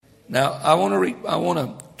Now, I want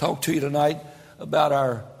to talk to you tonight about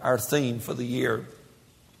our theme for the year.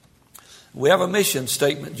 We have a mission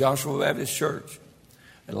statement, Joshua Baptist Church.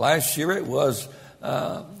 And last year it was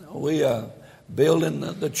building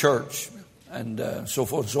the church and so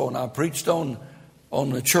forth and so on. I preached on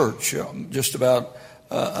the church just about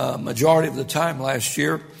a majority of the time last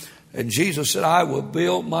year. And Jesus said, I will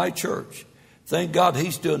build my church. Thank God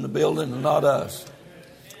He's doing the building and not us.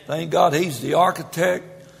 Thank God He's the architect.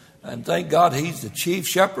 And thank God He's the chief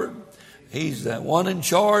shepherd. He's the one in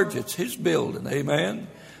charge. It's His building. Amen.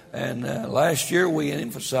 And last year we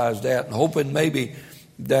emphasized that, and hoping maybe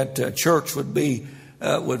that church would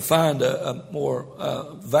find a more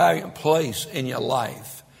valiant place in your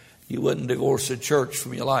life. You wouldn't divorce the church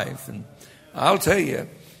from your life. And I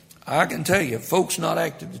can tell you, folks not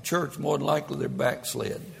active to church, more than likely they're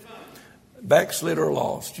backslid or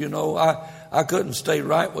lost. You know, I couldn't stay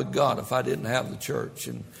right with God if I didn't have the church,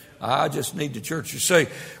 and I just need the church. You say,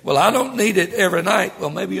 well, I don't need it every night.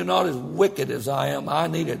 Well, maybe you're not as wicked as I am. I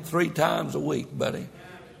need it 3 times a week, buddy.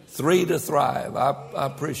 3 to thrive. I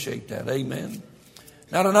appreciate that. Amen.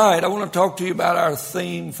 Now tonight, I want to talk to you about our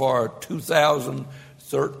theme for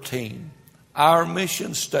 2013. Our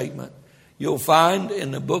mission statement. You'll find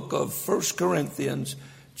in the book of 1 Corinthians,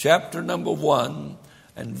 chapter number 1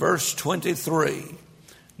 and verse 23.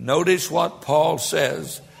 Notice what Paul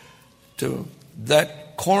says to that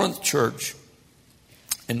Corinth church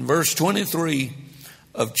in verse 23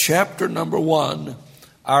 of chapter number 1,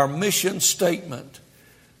 our mission statement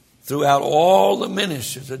throughout all the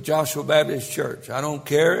ministries at Joshua Baptist Church. I don't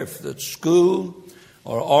care if it's school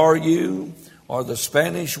or RU or the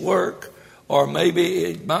Spanish work or maybe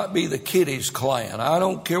it might be the kiddies clan. I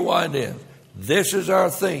don't care what it is. This is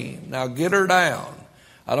our theme. Now get her down.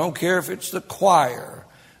 I don't care if it's the choir.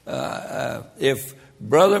 If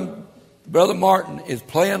Brother Martin is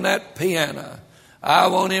playing that piano, I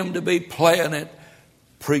want him to be playing it,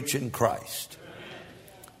 preaching Christ.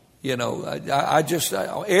 You know, I just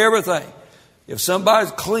everything. If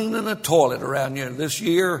somebody's cleaning a toilet around here this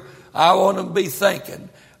year, I want them to be thinking,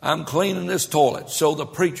 I'm cleaning this toilet so the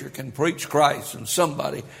preacher can preach Christ and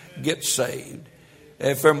somebody gets saved.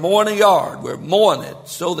 If they're mowing a yard, we're mowing it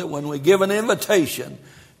so that when we give an invitation,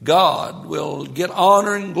 God will get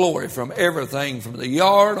honor and glory from everything, from the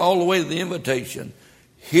yard all the way to the invitation.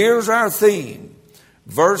 Here's our theme.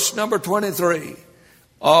 Verse number 23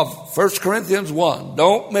 of 1 Corinthians 1.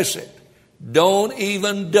 Don't miss it. Don't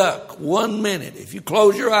even duck 1 minute. If you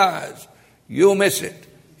close your eyes, you'll miss it.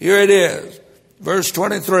 Here it is. Verse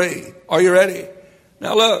 23. Are you ready?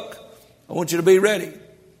 Now look, I want you to be ready.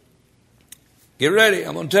 Get ready.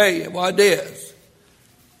 I'm going to tell you what it is.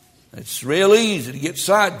 It's real easy to get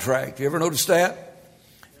sidetracked. You ever notice that?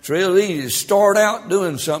 It's real easy to start out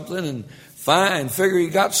doing something and figure you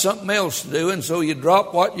got something else to do, and so you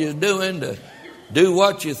drop what you're doing to do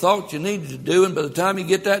what you thought you needed to do, and by the time you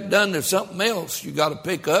get that done, there's something else you got to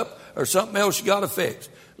pick up or something else you got to fix.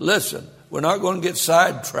 Listen, we're not going to get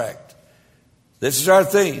sidetracked. This is our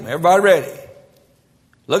theme. Everybody ready?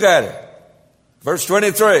 Look at it. Verse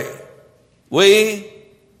 23. We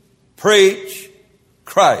preach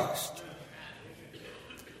Christ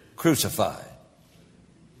crucified.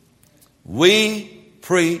 We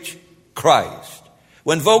preach Christ.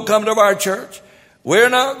 When folk come to our church, we're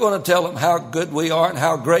not going to tell them how good we are and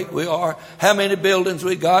how great we are, how many buildings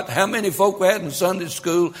we got, how many folk we had in Sunday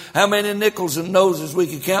school, how many nickels and noses we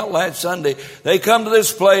could count last Sunday. They come to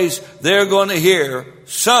this place, they're going to hear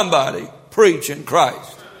somebody preaching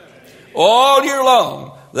Christ. All year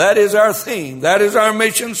long. That is our theme. That is our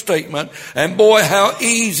mission statement. And boy, how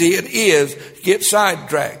easy it is to get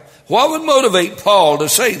sidetracked. What would motivate Paul to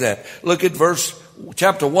say that? Look at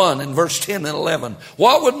chapter 1 and verse 10 and 11.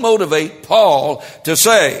 What would motivate Paul to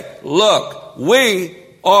say, look, we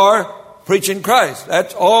are preaching Christ.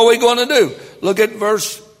 That's all we're going to do. Look at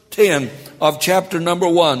verse 10 of chapter number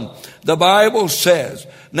 1. The Bible says,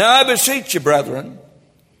 now I beseech you, brethren,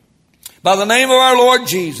 by the name of our Lord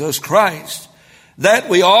Jesus Christ, that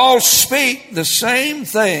we all speak the same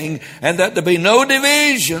thing, and that there be no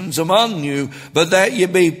divisions among you, but that ye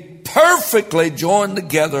be perfectly joined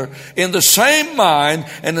together in the same mind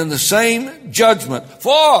and in the same judgment.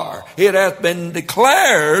 For it hath been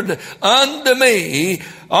declared unto me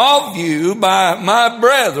of you by my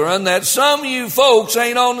brethren that some of you folks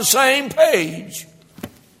ain't on the same page.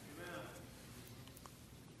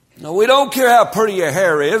 No, we don't care how pretty your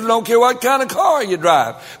hair is. We don't care what kind of car you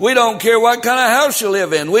drive. We don't care what kind of house you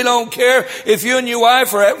live in. We don't care if you and your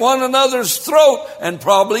wife are at one another's throat, and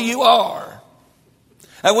probably you are.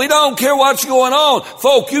 And we don't care what's going on.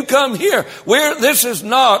 Folk, you come here. This is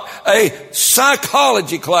not a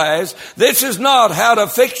psychology class. This is not how to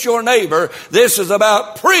fix your neighbor. This is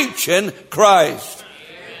about preaching Christ.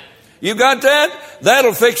 You got that?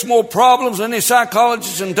 That'll fix more problems than any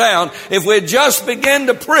psychologist in town if we just begin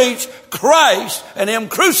to preach Christ and Him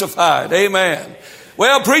crucified. Amen.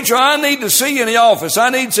 Well, preacher, I need to see you in the office. I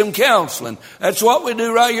need some counseling. That's what we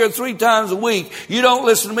do right here 3 times a week. You don't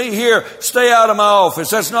listen to me here. Stay out of my office.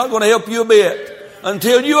 That's not going to help you a bit.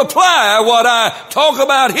 Until you apply what I talk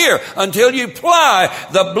about here, until you apply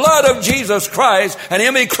the blood of Jesus Christ and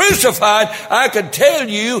Him He crucified, I could tell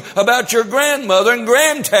you about your grandmother and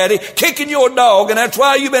granddaddy kicking your dog, and that's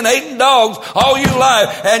why you've been hating dogs all your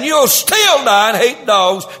life, and you'll still die and hate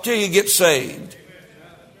dogs till you get saved.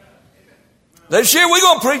 This year we're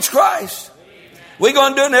going to preach Christ. We're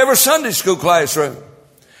going to do it in every Sunday school classroom.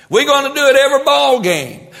 We're going to do it every ball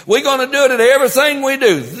game. We're going to do it at everything we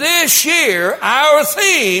do. This year, our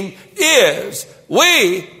theme is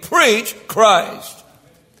we preach Christ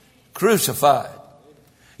crucified.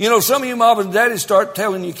 You know, some of you moms and daddies start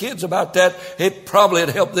telling your kids about that. It probably would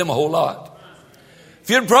help them a whole lot. If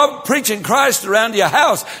you're preaching Christ around your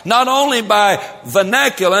house, not only by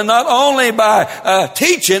vernacular, not only by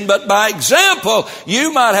teaching, but by example,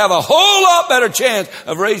 you might have a whole lot better chance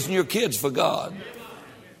of raising your kids for God.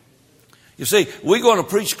 You see, we're going to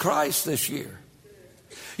preach Christ this year.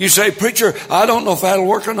 You say, preacher, I don't know if that'll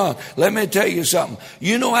work or not. Let me tell you something.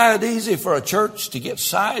 You know how it's easy for a church to get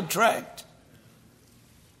sidetracked?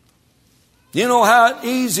 You know how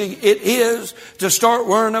easy it is to start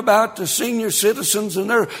worrying about the senior citizens and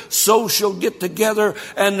their social get-together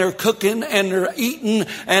and their cooking and their eating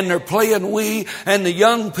and their playing Wii, and the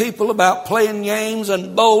young people about playing games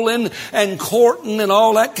and bowling and courting and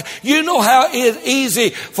all that. You know how it's easy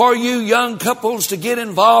for you young couples to get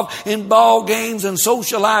involved in ball games and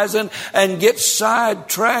socializing and get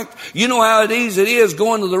sidetracked. You know how easy it is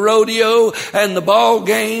going to the rodeo and the ball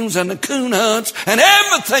games and the coon hunts and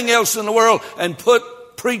everything else in the world and put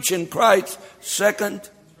preaching Christ second.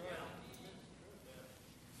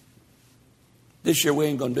 This year we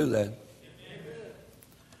ain't going to do that.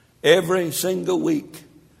 Every single week,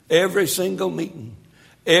 every single meeting,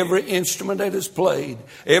 every instrument that is played,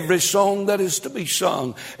 every song that is to be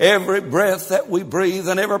sung, every breath that we breathe,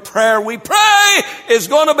 and every prayer we pray is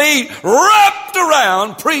going to be wrapped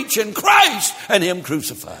around preaching Christ and Him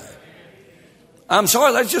crucified. I'm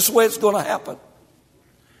sorry, that's just the way it's going to happen.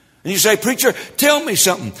 And you say, preacher, tell me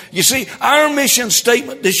something. You see, our mission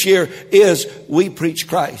statement this year is we preach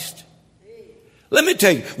Christ. Let me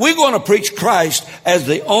tell you, we're going to preach Christ as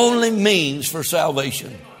the only means for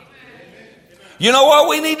salvation. You know what?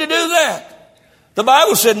 We need to do that. The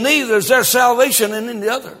Bible said, neither is there salvation in any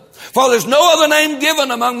other. For there's no other name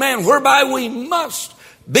given among men whereby we must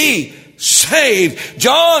be saved.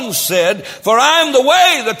 John said, for I am the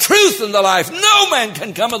way, the truth, and the life. No man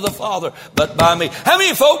can come to the Father but by me. How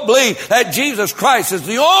many folk believe that Jesus Christ is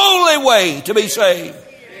the only way to be saved?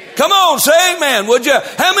 Come on, say amen, would you?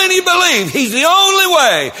 How many believe He's the only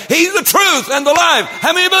way? He's the truth and the life.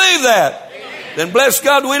 How many believe that? Amen. Then bless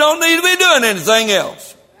God, we don't need to be doing anything else.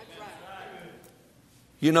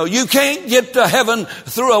 You know, you can't get to heaven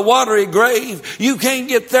through a watery grave. You can't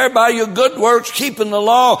get there by your good works, keeping the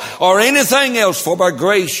law, or anything else. For by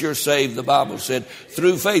grace you're saved, the Bible said,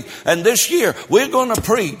 through faith. And this year, we're going to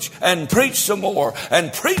preach and preach some more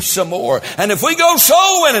and preach some more. And if we go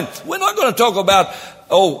soul winning, we're not going to talk about,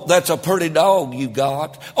 oh, that's a pretty dog you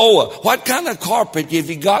got. Oh, what kind of carpet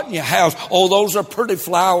have you got in your house? Oh, those are pretty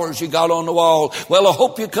flowers you got on the wall. Well, I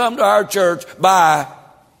hope you come to our church. Bye.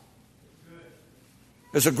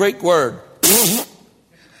 It's a Greek word.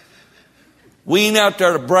 We ain't out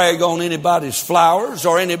there to brag on anybody's flowers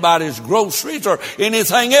or anybody's groceries or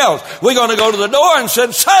anything else. We're going to go to the door and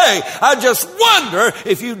say, I just wonder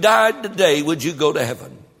if you died today, would you go to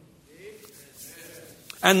heaven?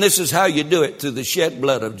 And this is how you do it, through the shed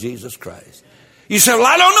blood of Jesus Christ. You say, well,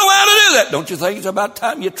 I don't know how to do that. Don't you think it's about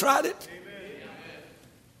time you tried it?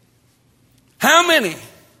 How many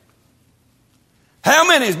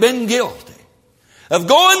has been guilty of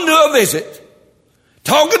going to a visit,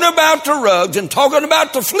 talking about the rugs and talking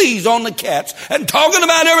about the fleas on the cats and talking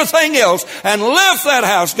about everything else, and left that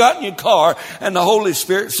house, got in your car, and the Holy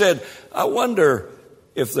Spirit said, I wonder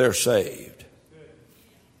if they're saved.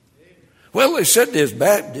 Well, they said there's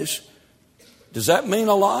Baptists. Does that mean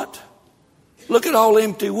a lot? Look at all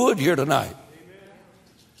empty wood here tonight.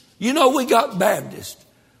 You know, we got Baptists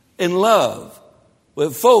in love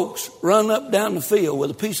with folks run up down the field with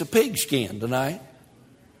a piece of pig skin tonight.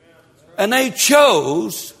 And they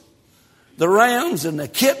chose the rams and the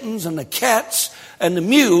kittens and the cats and the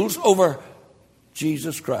mules over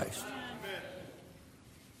Jesus Christ.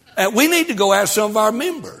 And we need to go ask some of our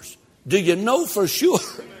members, do you know for sure?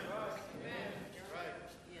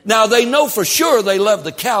 Now they know for sure they love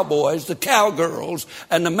the Cowboys, the Cowgirls,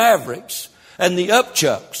 and the Mavericks, and the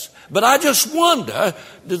Upchucks. But I just wonder,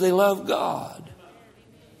 do they love God?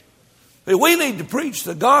 We need to preach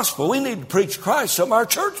the gospel. We need to preach Christ to our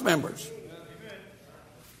church members.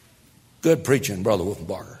 Good preaching, Brother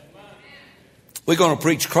Wolfenbarger. We're going to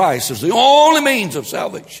preach Christ as the only means of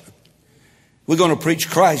salvation. We're going to preach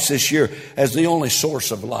Christ this year as the only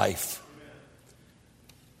source of life.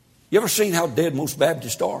 You ever seen how dead most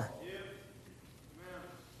Baptists are?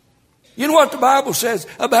 You know what the Bible says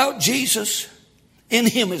about Jesus? In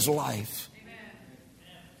him is life.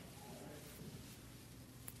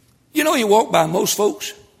 You know, you walk by most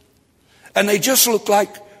folks and they just look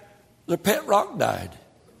like their pet rock died.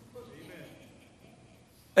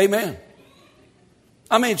 Amen.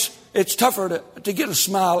 I mean, it's tougher to get a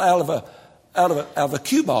smile out of a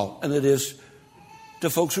cue ball than it is to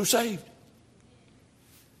folks who are saved.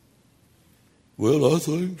 Well, I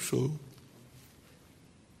think so.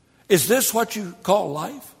 Is this what you call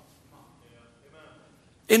life?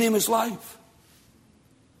 In him is life.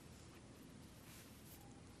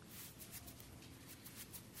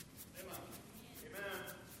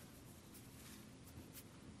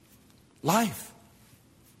 Life.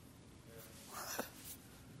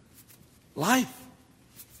 Life.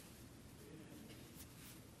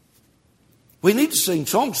 We need to sing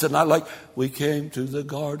songs tonight like, we came to the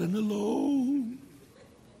garden alone.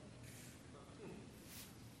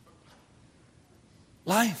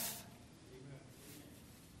 Life.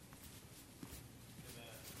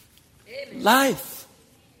 Life.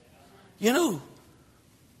 You know,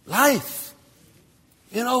 life.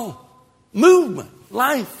 You know, movement.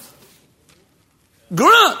 Life.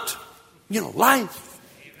 Grunt. You know, life.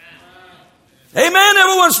 Amen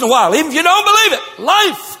every once in a while. Even if you don't believe it.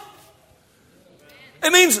 Life.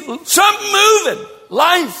 It means something moving.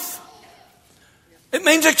 Life. It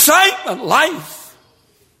means excitement. Life.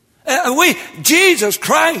 Jesus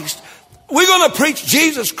Christ. We're going to preach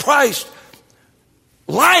Jesus Christ.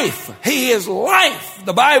 Life. He is life.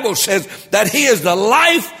 The Bible says that he is the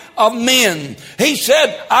life of men. He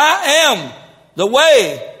said, I am the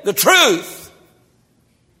way, the truth.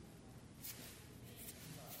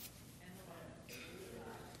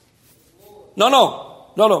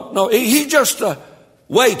 No. He's just a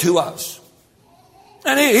way to us.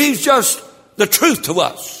 And he's just the truth to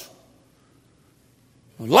us.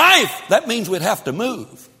 Life, that means we'd have to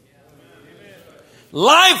move.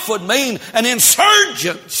 Life would mean an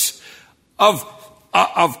insurgence of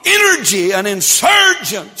energy, an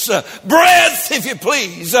insurgence, breath, if you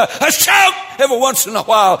please, a shout every once in a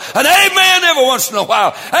while, an amen every once in a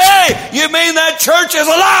while. Hey, you mean that church is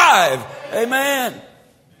alive? Amen.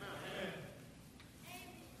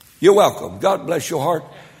 You're welcome. God bless your heart.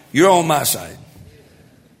 You're on my side.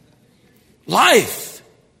 Life.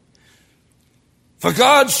 For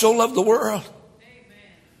God so loved the world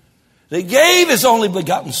that he gave his only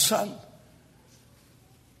begotten Son,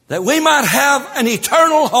 that we might have an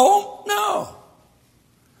eternal home? No.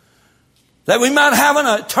 That we might have an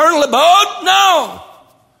eternal abode? No.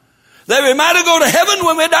 That we might go to heaven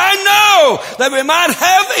when we die? No. That we might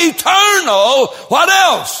have eternal, what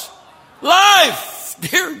else? Life.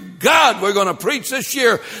 Dear God, we're going to preach this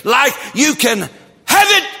year like you can have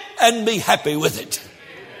it and be happy with it.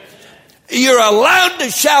 You're allowed to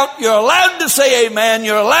shout. You're allowed to say amen.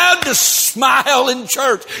 You're allowed to smile in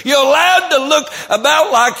church. You're allowed to look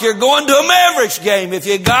about like you're going to a Mavericks game if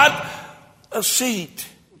you got a seat.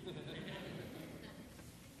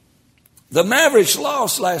 The Mavericks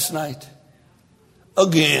lost last night.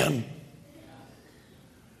 Again.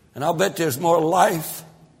 And I'll bet there's more life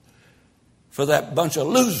for that bunch of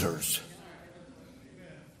losers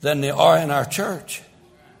than there are in our church.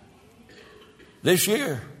 This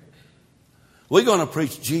year, we're going to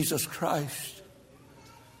preach Jesus Christ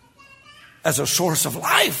as a source of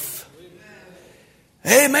life.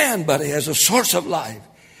 Amen, buddy, as a source of life.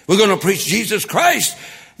 We're going to preach Jesus Christ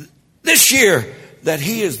this year, that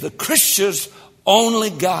he is the Christian's only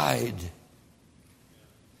guide.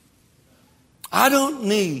 I don't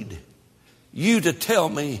need you to tell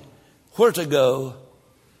me where to go,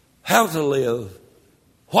 how to live,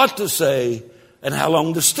 what to say, and how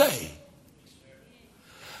long to stay.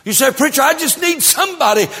 You say, preacher, I just need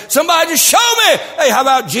somebody to show me. Hey, how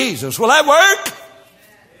about Jesus? Will that work?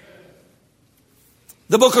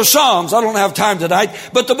 The book of Psalms, I don't have time tonight,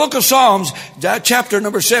 but the book of Psalms, chapter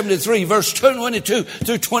number 73, verse 22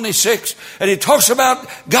 through 26, and it talks about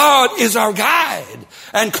God is our guide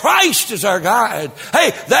and Christ is our guide.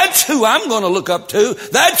 Hey, that's who I'm going to look up to.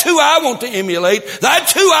 That's who I want to emulate.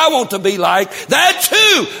 That's who I want to be like. That's who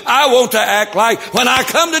I want to act like. When I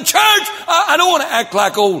come to church, I don't want to act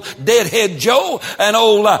like old Deadhead Joe and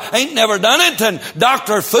old Ain't Never Done It and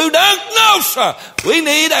Dr. Fudunk. No, sir. We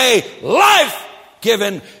need a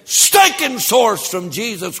life-giving, stinking source from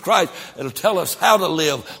Jesus Christ. It'll tell us how to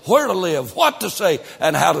live, where to live, what to say,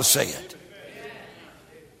 and how to say it.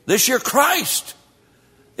 This year, Christ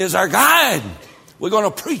is our guide. We're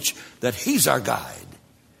going to preach that He's our guide.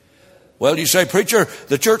 Well, you say, preacher,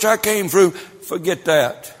 the church I came through, forget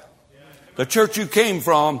that. The church you came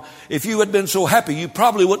from, if you had been so happy, you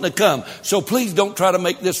probably wouldn't have come. So please don't try to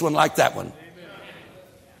make this one like that one.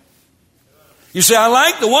 You say, I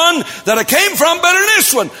like the one that I came from better than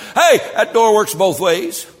this one. Hey, that door works both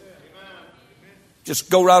ways. Just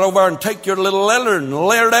go right over and take your little letter and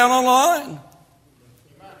lay her down on the line.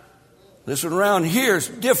 This one around here is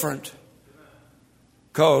different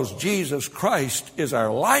because Jesus Christ is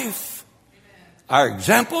our life, our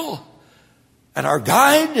example, and our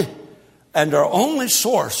guide, and our only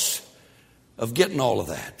source of getting all of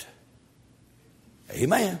that.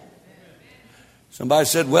 Amen. Somebody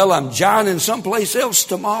said, well, I'm joining someplace else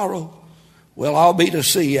tomorrow. Well, I'll be to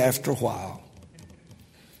see after a while.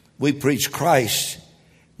 We preach Christ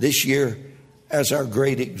this year as our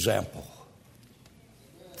great example.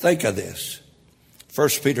 Think of this. 1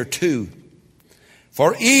 Peter 2.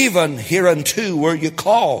 For even hereunto were you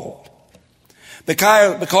called,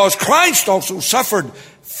 because Christ also suffered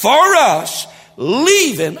for us,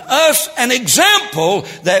 leaving us an example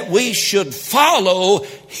that we should follow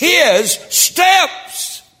His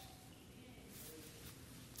steps.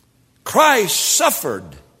 Christ suffered,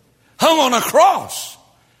 hung on a cross,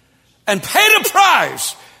 and paid a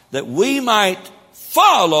price that we might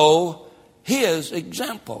follow His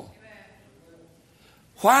example.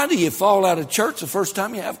 Why do you fall out of church the first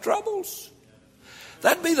time you have troubles?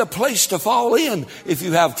 That'd be the place to fall in if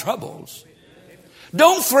you have troubles.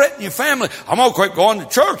 Don't threaten your family. I'm going to quit going to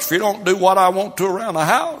church if you don't do what I want to around the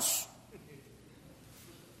house.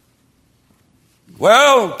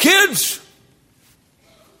 Well, kids,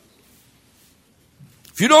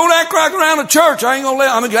 if you don't act right around the church, I'm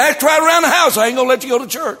going to act right around the house. I ain't going to let you go to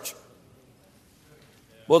church.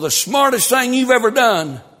 Well, the smartest thing you've ever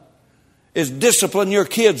done is discipline your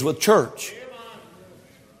kids with church.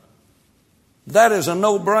 That is a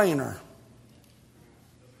no-brainer.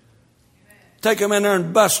 Take them in there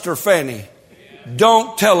and bust their fanny.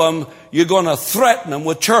 Don't tell them you're going to threaten them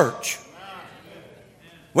with church.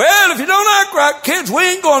 Well, if you don't act right, kids, we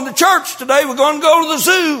ain't going to church today. We're going to go to the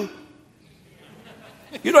zoo.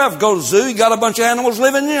 You don't have to go to the zoo. You got a bunch of animals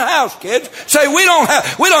living in your house, kids. Say, we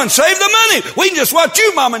don't save the money. We can just watch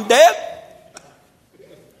you, Mom and Dad.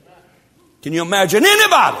 Can you imagine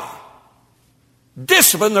anybody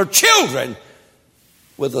discipline their children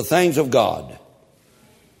with the things of God?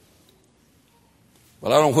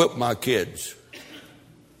 Well, I don't whip my kids.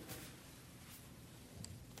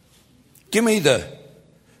 Give me the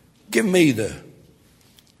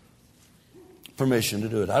permission to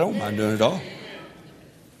do it. I don't mind doing it all.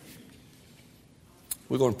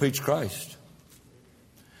 We're going to preach Christ.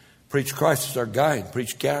 Preach Christ as our guide.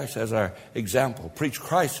 Preach Christ as our example. Preach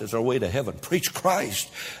Christ as our way to heaven. Preach Christ.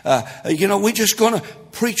 We're just going to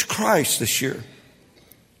preach Christ this year.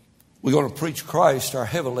 We're going to preach Christ, our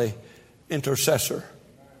heavenly intercessor.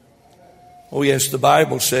 Oh yes, the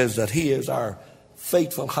Bible says that He is our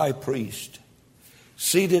faithful high priest,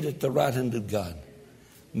 seated at the right hand of God,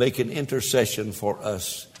 making intercession for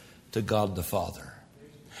us to God the Father.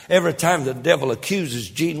 Every time the devil accuses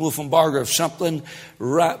Gene Wolfenbarger of something,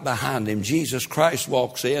 right behind him, Jesus Christ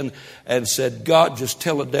walks in and said, God, just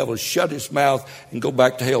tell the devil to shut his mouth and go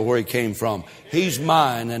back to hell where he came from. He's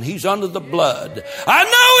mine and he's under the blood. I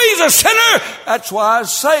know he's a sinner. That's why I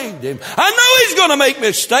saved him. I know he's going to make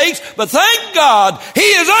mistakes, but thank God he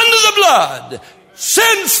is under the blood.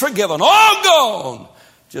 Sins forgiven, all gone.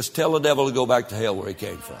 Just tell the devil to go back to hell where he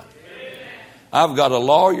came from. I've got a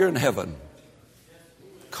lawyer in heaven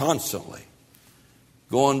constantly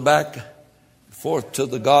going back and forth to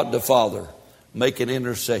the God the Father, making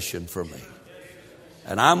intercession for me.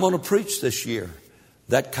 And I'm going to preach this year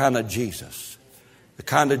that kind of Jesus. the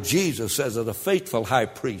kind of Jesus as a faithful high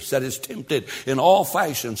priest that is tempted in all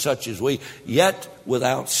fashions such as we, yet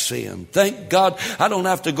without sin. Thank God I don't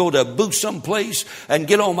have to go to a booth someplace and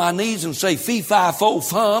get on my knees and say fee, fi, fo,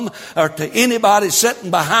 fum, or to anybody sitting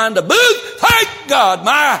behind a booth. Thank God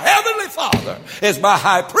my Heavenly Father is my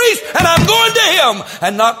high priest, and I'm going to Him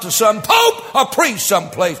and not to some pope or priest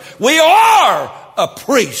someplace. We are a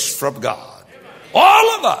priest from God. All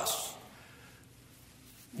of us.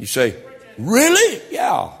 You say, really?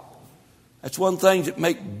 Yeah. That's one thing that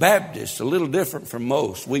makes Baptists a little different from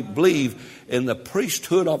most. We believe in the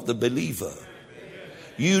priesthood of the believer.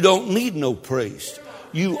 You don't need no priest.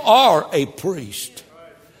 You are a priest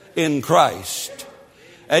in Christ.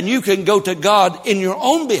 And you can go to God in your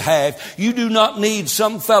own behalf. You do not need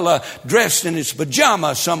some fella dressed in his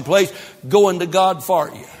pajamas someplace going to God for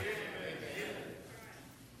you.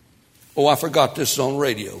 Oh, I forgot this is on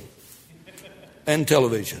radio and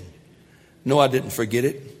television. No, I didn't forget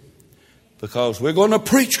it. Because we're going to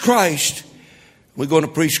preach Christ. We're going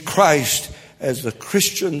to preach Christ as the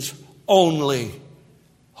Christian's only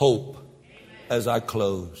hope. As I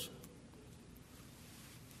close.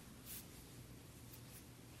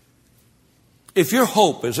 If your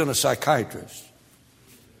hope is in a psychiatrist,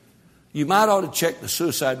 you might ought to check the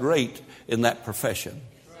suicide rate in that profession.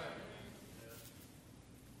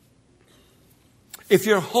 If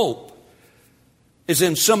your hope is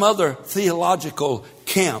in some other theological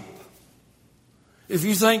camp, if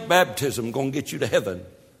you think baptism is going to get you to heaven,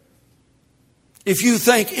 if you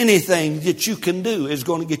think anything that you can do is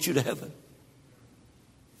going to get you to heaven,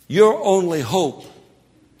 your only hope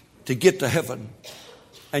to get to heaven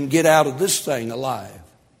and get out of this thing alive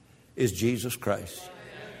is Jesus Christ.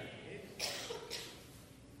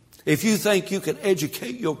 If you think you can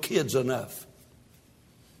educate your kids enough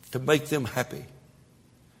to make them happy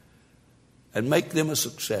and make them a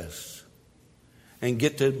success and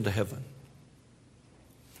get them to heaven,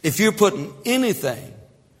 if you're putting anything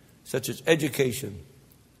such as education,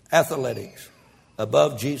 athletics,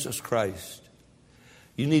 above Jesus Christ,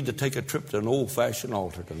 you need to take a trip to an old-fashioned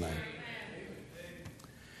altar tonight.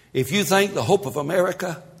 If you think the hope of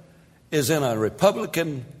America is in a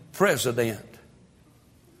Republican president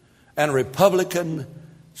and a Republican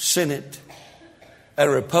Senate and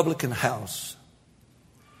a Republican House,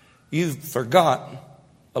 you've forgotten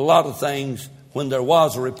a lot of things when there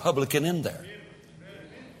was a Republican in there.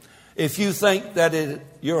 If you think that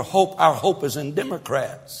our hope is in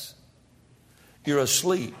Democrats, you're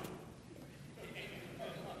asleep.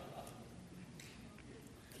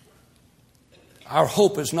 Our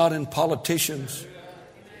hope is not in politicians.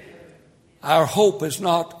 Our hope is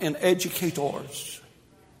not in educators.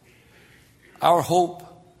 Our hope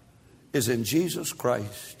is in Jesus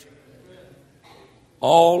Christ.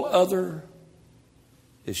 All other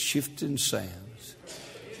is shifting sands.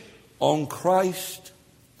 On Christ,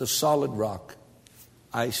 the solid rock,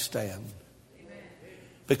 I stand.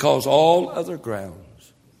 Because all other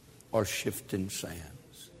grounds are shifting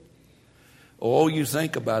sands. Oh, you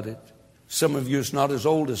think about it. Some of you is not as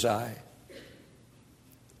old as I.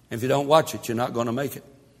 If you don't watch it, you're not going to make it.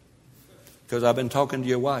 Because I've been talking to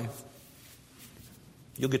your wife.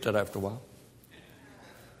 You'll get that after a while.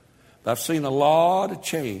 But I've seen a lot of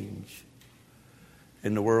change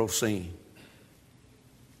in the world scene.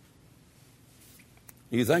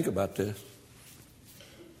 You think about this.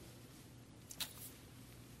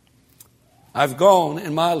 I've gone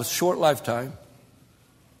in my short lifetime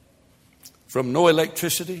from no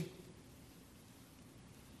electricity,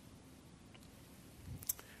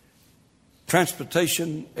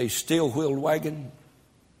 transportation, a steel-wheeled wagon,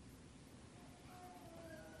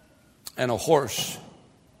 and a horse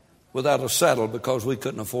without a saddle because we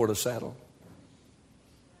couldn't afford a saddle,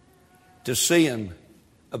 to seeing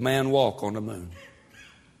a man walk on the moon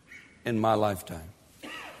in my lifetime.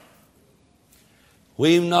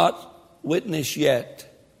 We've not witnessed yet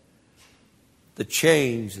the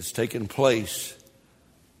change that's taken place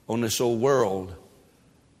on this old world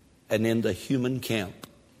and in the human camp.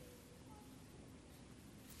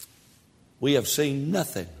 We have seen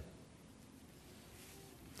nothing.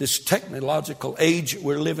 This technological age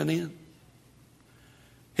we're living in,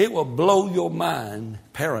 it will blow your mind,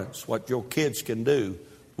 parents, what your kids can do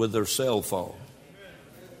with their cell phone.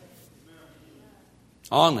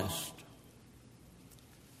 Honest.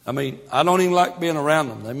 I mean, I don't even like being around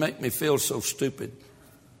them. They make me feel so stupid.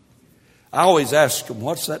 I always ask them,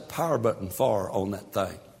 what's that power button for on that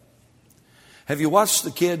thing? Have you watched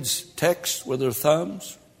the kids text with their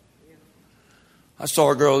thumbs? I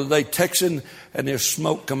saw a girl today texting and there's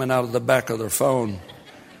smoke coming out of the back of their phone.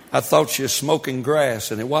 I thought she was smoking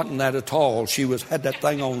grass, and it wasn't that at all. She had that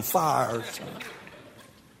thing on fire.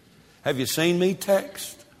 Have you seen me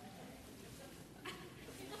text?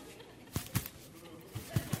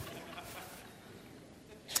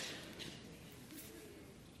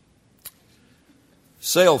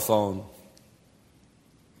 Cell phone,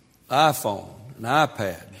 iPhone, and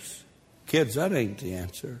iPads. Kids, that ain't the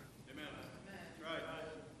answer.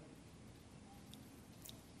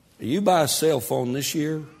 You buy a cell phone this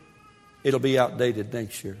year, it'll be outdated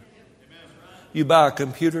next year. You buy a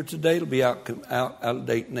computer today, it'll be out of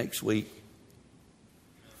date next week.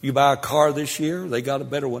 You buy a car this year, they got a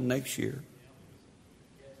better one next year.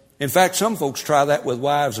 In fact, some folks try that with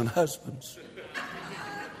wives and husbands.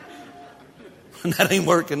 And that ain't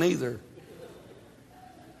working either.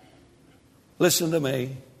 Listen to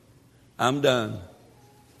me. I'm done.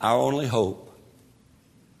 Our only hope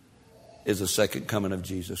is the second coming of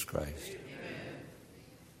Jesus Christ.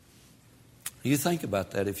 You think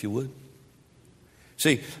about that if you would.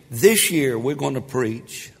 See, this year we're going to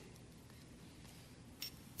preach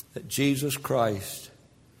that Jesus Christ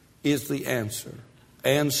is the answer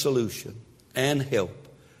and solution and help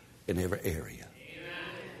in every area.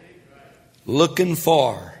 Looking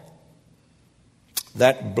for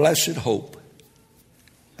that blessed hope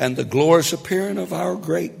and the glorious appearing of our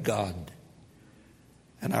great God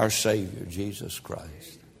and our Savior, Jesus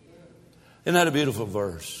Christ. Isn't that a beautiful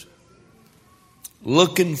verse?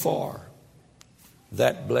 Looking for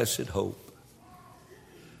that blessed hope.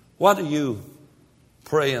 What are you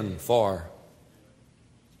praying for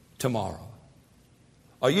tomorrow?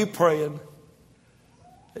 Are you praying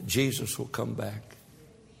that Jesus will come back?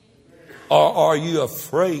 Or are you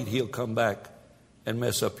afraid He'll come back and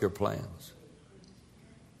mess up your plans?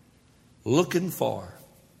 Looking for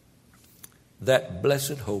that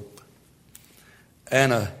blessed hope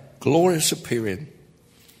and a glorious appearing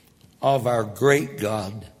of our great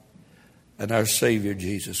God and our Savior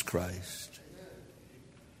Jesus Christ.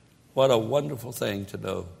 What a wonderful thing to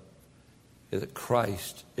know that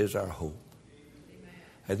Christ is our hope.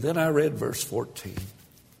 And then I read verse 14.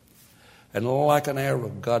 And like an arrow,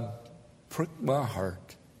 God pricked my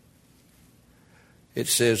heart. It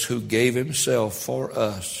says, who gave Himself for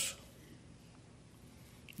us,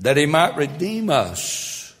 that He might redeem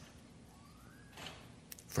us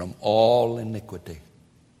from all iniquity.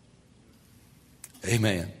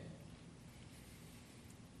 Amen.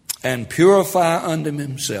 And purify unto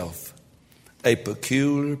Himself a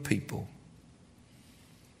peculiar people,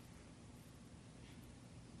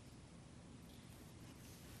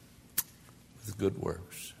 with good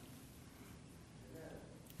works.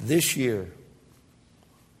 This year,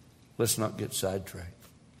 let's not get sidetracked.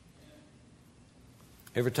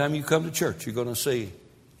 Every time you come to church, you're going to see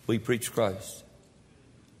we preach Christ.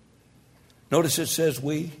 Notice it says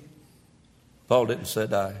we. Paul didn't say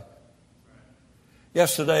I.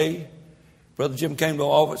 Yesterday, Brother Jim came to the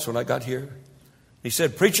office when I got here. He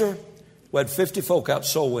said, preacher, we had 50 folk out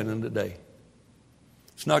soul winning today.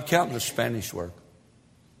 It's not counting the Spanish work.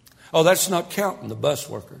 Oh, that's not counting the bus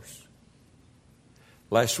workers.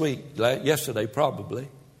 Yesterday probably,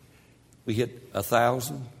 we hit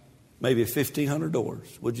 1,000, maybe 1,500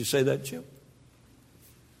 doors. Would you say that, Jim?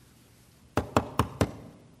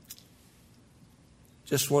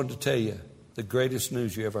 Just wanted to tell you the greatest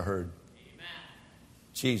news you ever heard.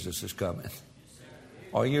 Jesus is coming.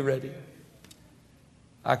 Are you ready?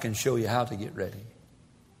 I can show you how to get ready.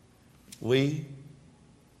 We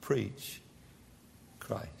preach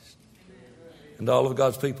Christ. And all of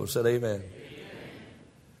God's people said amen.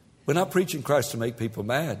 We're not preaching Christ to make people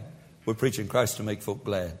mad. We're preaching Christ to make folk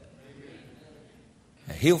glad.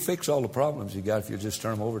 And He'll fix all the problems you got if you just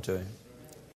turn them over to Him.